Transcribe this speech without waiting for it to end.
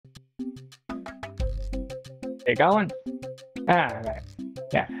They going? Alright.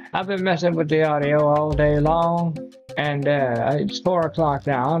 Yeah, I've been messing with the audio all day long, and it's 4 o'clock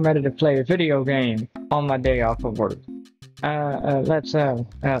now. I'm ready to play a video game on my day off of work. Let's get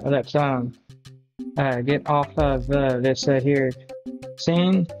off of this here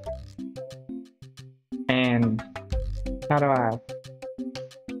scene, and how do I?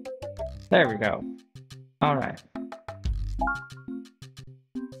 There we go. All right.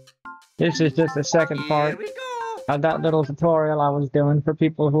 This is just the second part of that little tutorial I was doing for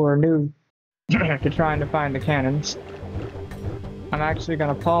people who are new to trying to find the cannons. I'm actually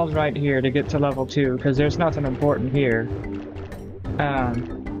gonna pause right here to get to level 2 because there's nothing important here.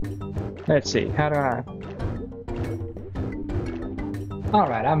 Let's see, how do I?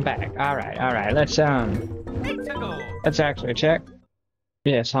 Alright, I'm back. Alright, let's actually check.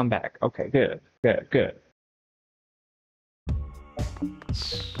 Yes, I'm back. Okay, good.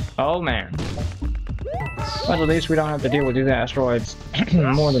 Oh man. Well, at least we don't have to deal with these asteroids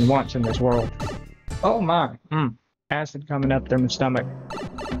more than once in this world. Oh my. Acid coming up through my stomach.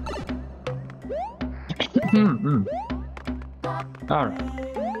 Alright.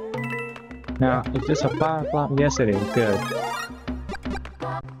 Now, is this a firefly? Yes, it is. Good.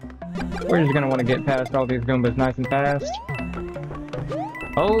 We're just gonna want to get past all these Goombas nice and fast.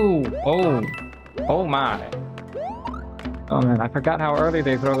 Oh my. Oh man, I forgot how early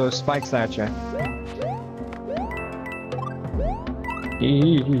they throw those spikes at you.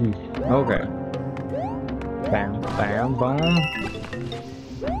 Okay. Bam, bam, boom.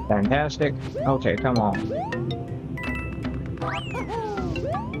 Fantastic. Okay, come on.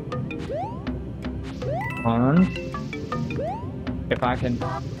 One. If I can.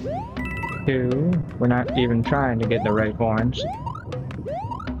 2. We're not even trying to get the red coins.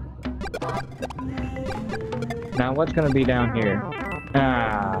 Now what's gonna be down here?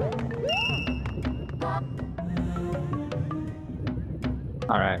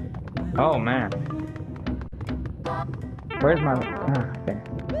 Alright. Oh man. Where's my... okay.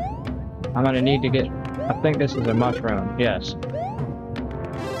 I'm gonna need to get... I think this is a mushroom. Yes.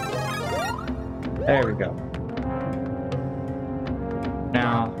 There we go.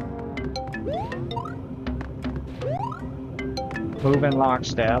 Now... move in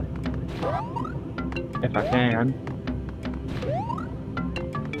lockstep. If I can.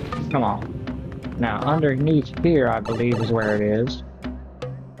 Come on. Now, underneath here, I believe, is where it is.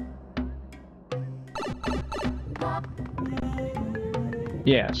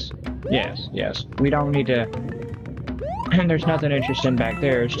 Yes. We don't need to... And there's nothing interesting back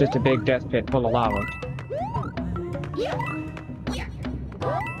there. It's just a big death pit full of lava.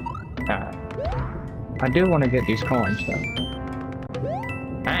 I do want to get these coins, though.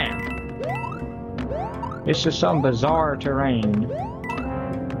 Man. It's just some bizarre terrain.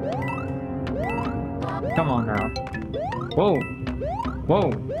 Come on now. Whoa,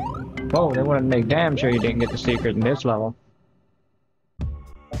 they want to make damn sure you didn't get the secret in this level.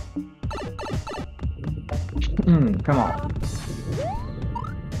 Come on.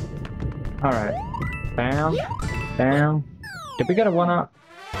 Alright. Bam. Did we get a 1-up?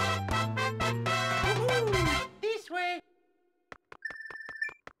 This way.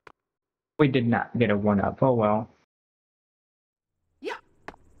 We did not get a 1-up. Oh well. Yeah.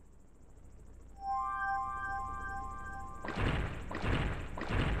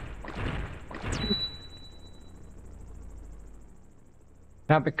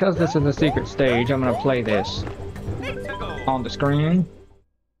 Now, because this is a secret stage, I'm gonna play this on the screen.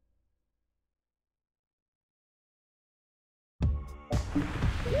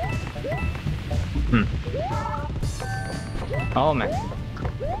 Oh man.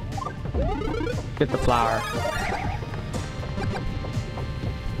 Get the flower.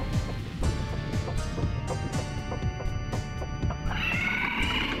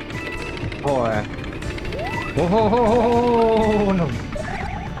 Boy. Whoa, no.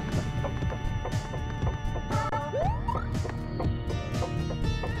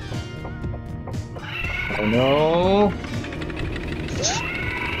 Oh no.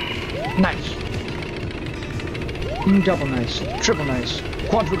 Nice. Double nice. Triple nice.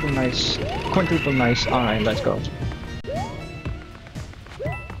 Quadruple nice. Quadruple nice. Alright, let's go.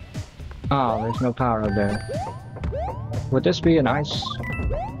 Oh, there's no power up there. Would this be an ice?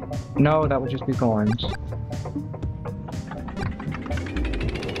 No, that would just be coins.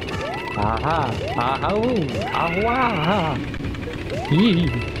 Aha! Aha! Yee!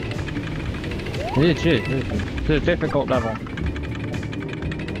 This is a difficult level.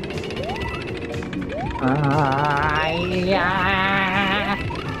 Ah,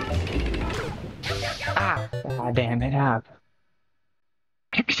 damn it up.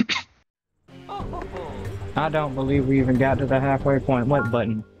 I don't believe we even got to the halfway point. What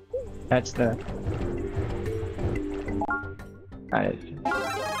button? That's the...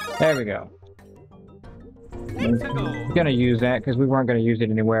 There we go. I'm gonna use that because we weren't gonna use it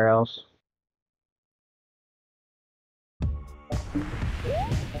anywhere else.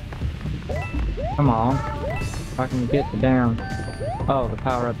 Come on. If I can get the down. Oh, the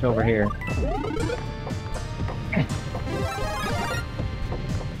power-up's over here.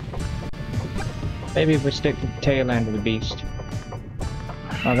 Maybe if we stick to the tail end of the beast.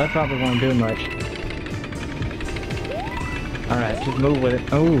 Oh, that probably won't do much. Alright, just move with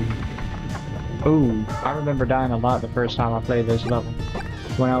it. Ooh. Ooh. I remember dying a lot the first time I played this level.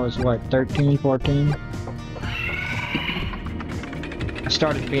 When I was, what, 13, 14? I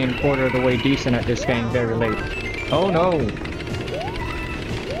started being quarter of the way decent at this game very late. Oh no!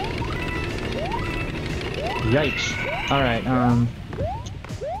 Yikes. Alright,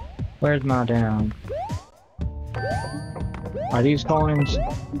 where's my down? Are these coins?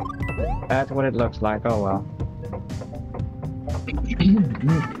 That's what it looks like. Oh well.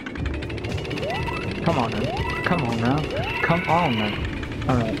 Come on now. Come on now. Come on now.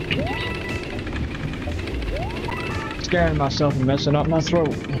 Alright. Scaring myself and messing up my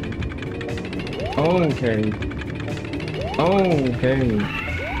throat. Okay. Okay.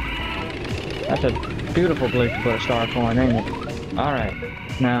 That's a beautiful place to put a star coin, ain't it? Alright.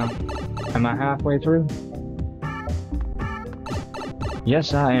 Now, am I halfway through?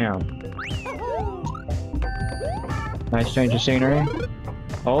 Yes, I am. Nice change of scenery.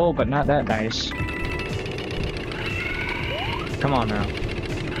 Oh, but not that nice. Come on now.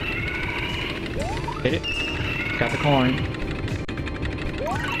 Hit it. Got the coin.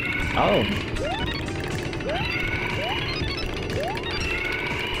 Oh.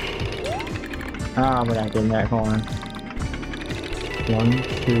 Ah, but I did that coin. 1,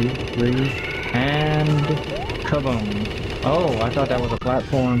 2, 3, and kaboom. Oh, I thought that was a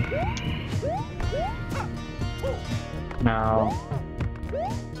platform. Now,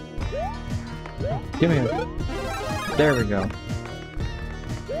 give me a... There we go.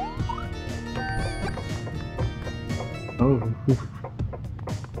 Oh.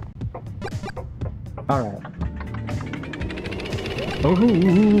 Alright. Oh.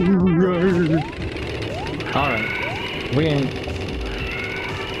 Alright. We ain't...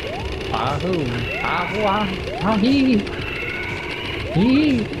 Ahoo. Ahoo. Ahee.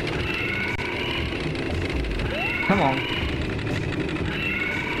 Hee. Come on.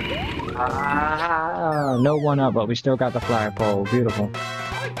 Ah, no one up, but we still got the flagpole. Beautiful. Oh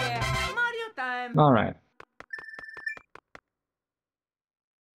yeah, Mario time. Alright.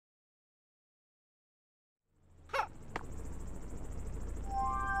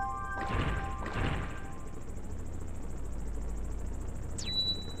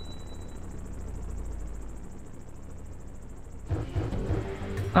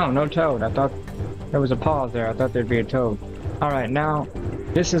 Oh, no toad. I thought there was a pause there. I thought there'd be a toad. Alright, now,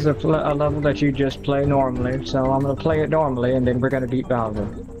 this is a level that you just play normally, so I'm gonna play it normally, and then we're gonna beat Bowser.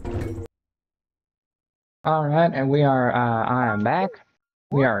 Alright, and we are, I am back.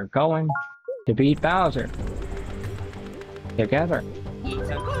 We are going to beat Bowser. Together. It's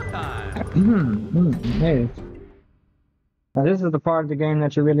a good time. Yes. Now this is the part of the game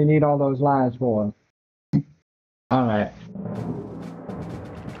that you really need all those lives for. Alright.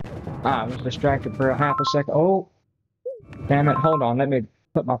 I was distracted for a half a second. Oh! Damn it, hold on, let me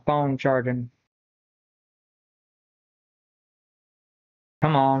put my phone charging.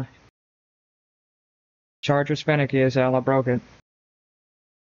 Come on. Charger's finicky as hell, I broke it.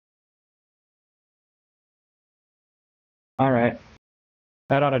 Alright.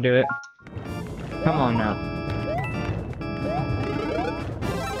 That ought to do it. Come on now.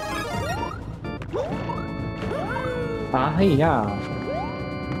 Ah-yeah.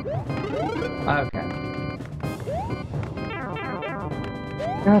 Okay.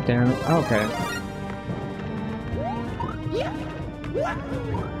 God damn it. Okay.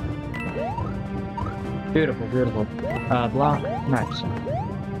 Beautiful, beautiful. Block. Nice.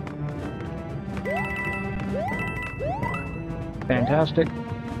 Fantastic.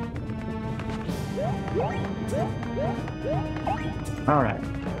 Alright.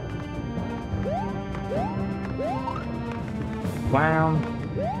 Wow.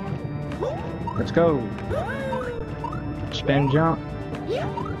 Let's go. Spin jump.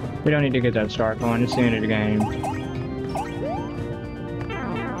 We don't need to get that star coin, it's the end of the game.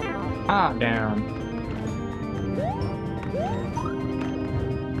 Ah, down.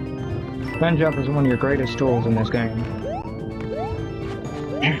 Spin jump is one of your greatest tools in this game.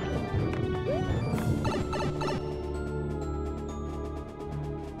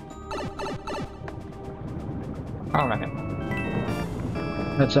 Alright.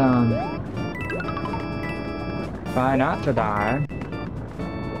 Let's, try not to die.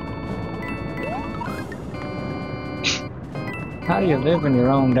 How do you live in your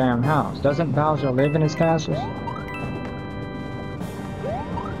own damn house? Doesn't Bowser live in his castles?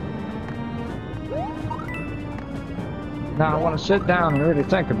 Now I want to sit down and really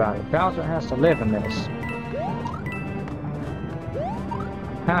think about it. Bowser has to live in this.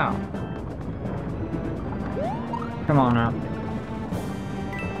 How? Come on now.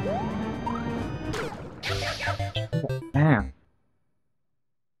 Damn.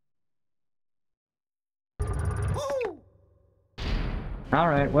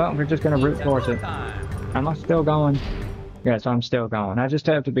 Alright, well, we're just gonna brute force it. Am I still going? Yes, I'm still going. I just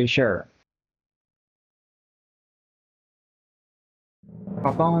have to be sure.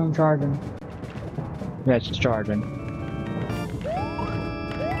 My phone charging? Yes, it's charging.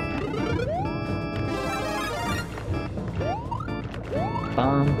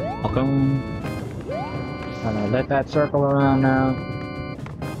 Boom. I'm gonna let that circle around now.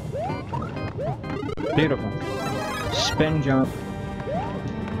 Beautiful. Spin jump.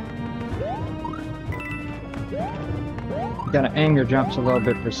 Gotta anger jumps a little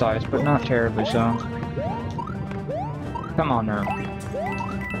bit precise, but not terribly so. Come on now.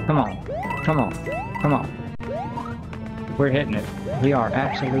 Come on. Come on. Come on. We're hitting it. We are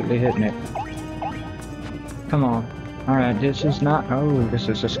absolutely hitting it. Come on. Alright, this is not... Oh, this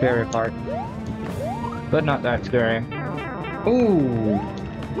is a scary part. But not that scary. Ooh!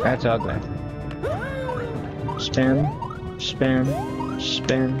 That's ugly. Spin. Spin.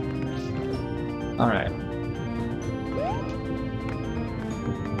 Spin. Alright.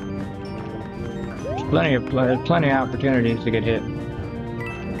 Plenty of opportunities to get hit.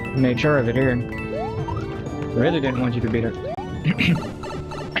 Made sure of it here. Really didn't want you to beat her.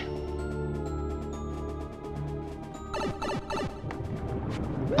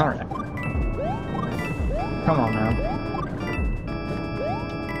 Alright. Come on now.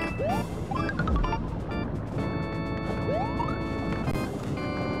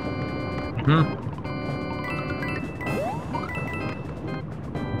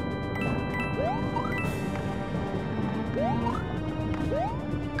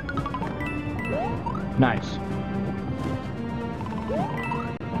 Nice.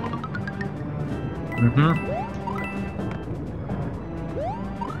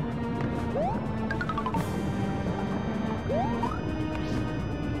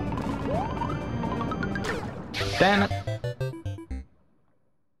 Damn it.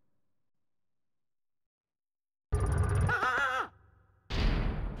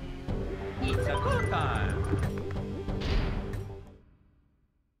 It's a go time.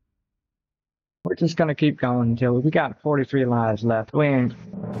 We're just gonna keep going until we got 43 lives left. We ain't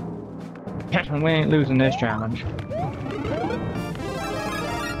losing this challenge.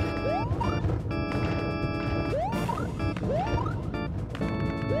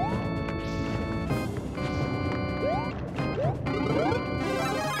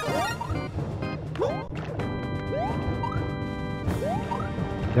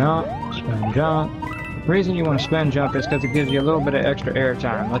 Jump, spin jump. The reason you want to spin jump is because it gives you a little bit of extra air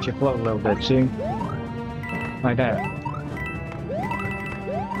time, lets you float a little bit, see? Like that.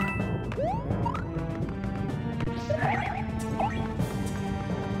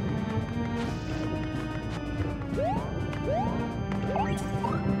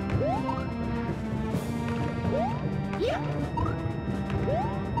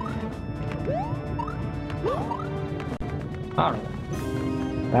 Alright.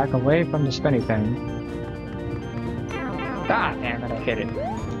 Back away from the spinny thing. Ah, damn it, I hit it.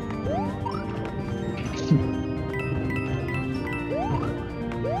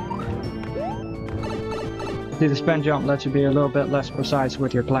 See, the spin jump lets you be a little bit less precise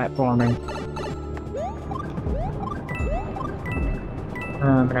with your platforming.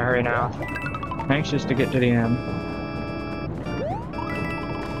 I'm gonna hurry now. Anxious to get to the end.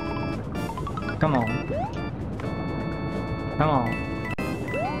 Come on. Come on.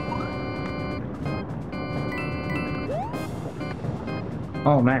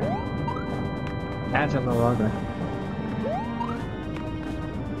 Oh man. That's a little ugly.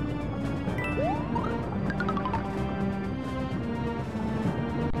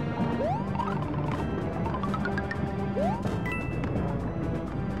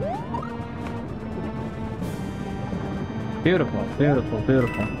 Beautiful, beautiful,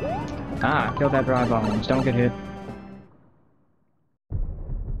 beautiful. Ah, kill that dry bones. Don't get hit.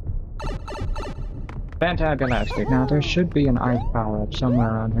 Fantabulastic. Now there should be an ice power-up somewhere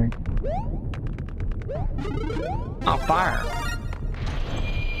around here. Oh, fire!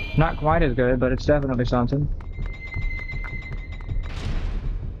 Not quite as good, but it's definitely something.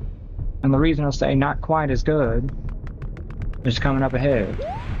 And the reason I'll say not quite as good is coming up ahead.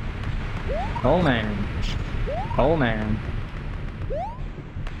 Oh man. Oh man.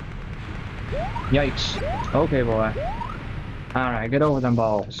 Yikes. Okay, boy. Alright, get over them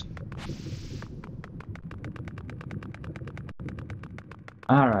balls.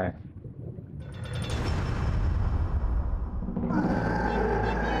 Alright.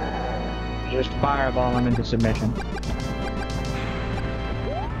 Just fireball him into submission.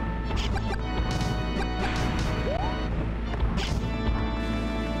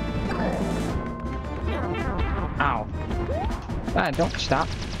 Ow. Ah, don't stop.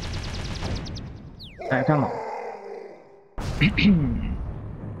 Alright, come on.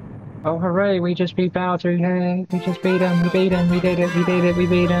 Oh, hooray, we just beat Bowser, yay! We just beat him, we beat him, we did it, we did it, we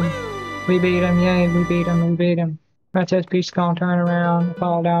beat him! We beat him, yay, we beat him, we beat him! Princess Peach's gonna turn around,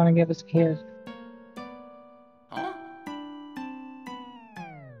 fall down, and give us a kiss. Huh?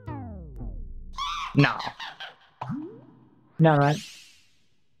 No. No, right?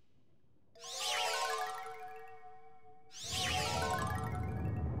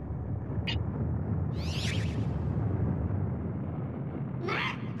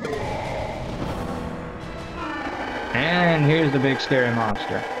 And here's the big scary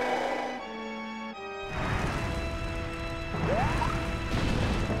monster.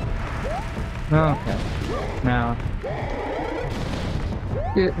 Okay. Now,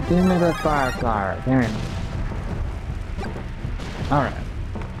 give me the fire flyer. Damn. Alright.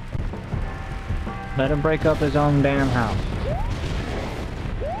 Let him break up his own damn house.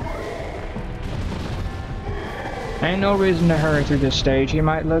 Ain't no reason to hurry through this stage. He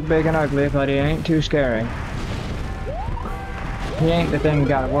might look big and ugly, but he ain't too scary. He ain't the thing you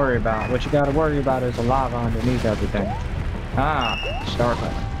gotta worry about. What you gotta worry about is the lava underneath everything. Ah,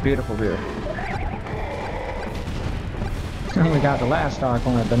 starlight. Beautiful view. We got the last star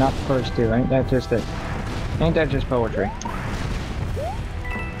corner, but not the first two. Ain't that just it? Ain't that just poetry?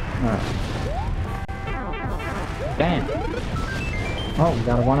 Alright. Damn. Oh, we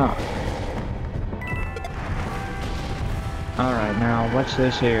got a one-up. Alright, now, what's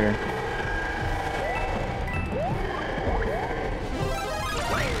this here?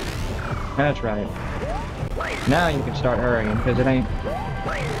 That's right. Now you can start hurrying, because it ain't...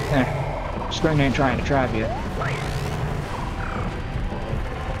 Screen ain't trying to trap you.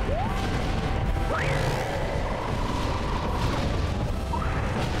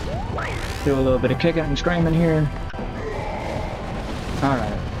 Do a little bit of kicking and screaming here.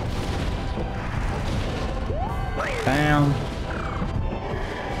 Alright. Bam.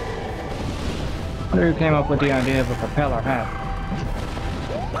 Who came up with the idea of a propeller hat?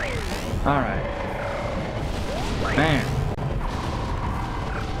 Alright. Man.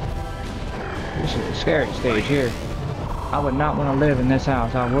 This is a scary stage here. I would not want to live in this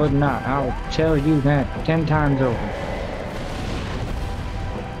house. I would not. I will tell you that 10 times over.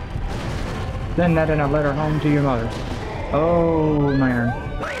 Send that in a letter home to your mother. Oh, man.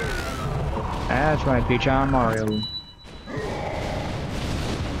 That's right, Peach. I'm Mario.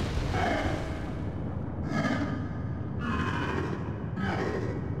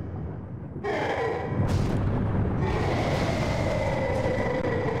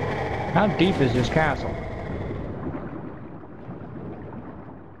 How deep is this castle?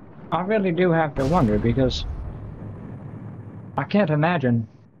 I really do have to wonder, because I can't imagine.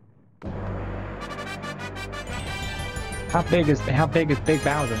 How big is Big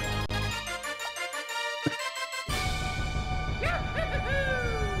Bowser?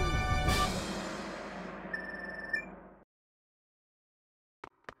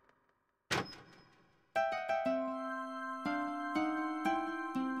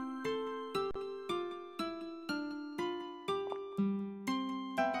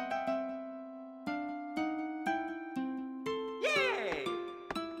 Yay!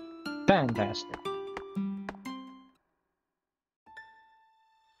 Fantastic.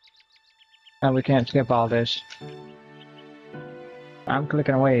 And we can't skip all this. I'm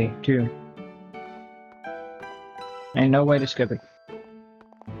clicking away, too. Ain't no way to skip it.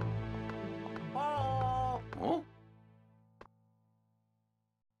 Oh.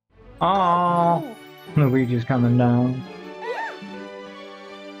 Aww. Luigi's coming down.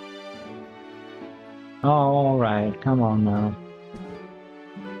 Alright, come on now.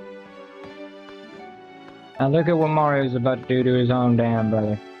 Now look at what Mario's about to do to his own damn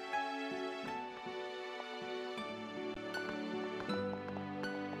brother.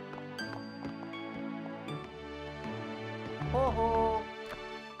 Oh.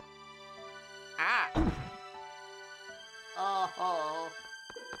 Ah. Oh.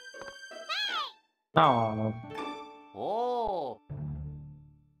 Oh. Oh.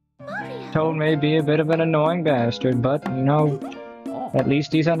 Mario! Toad may be a bit of an annoying bastard, but, you know, Oh. at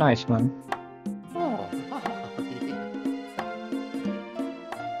least he's a nice one. Oh.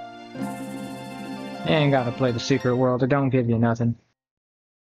 You ain't gotta play the secret world, it don't give you nothing.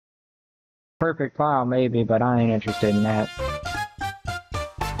 Perfect file maybe, but I ain't interested in that.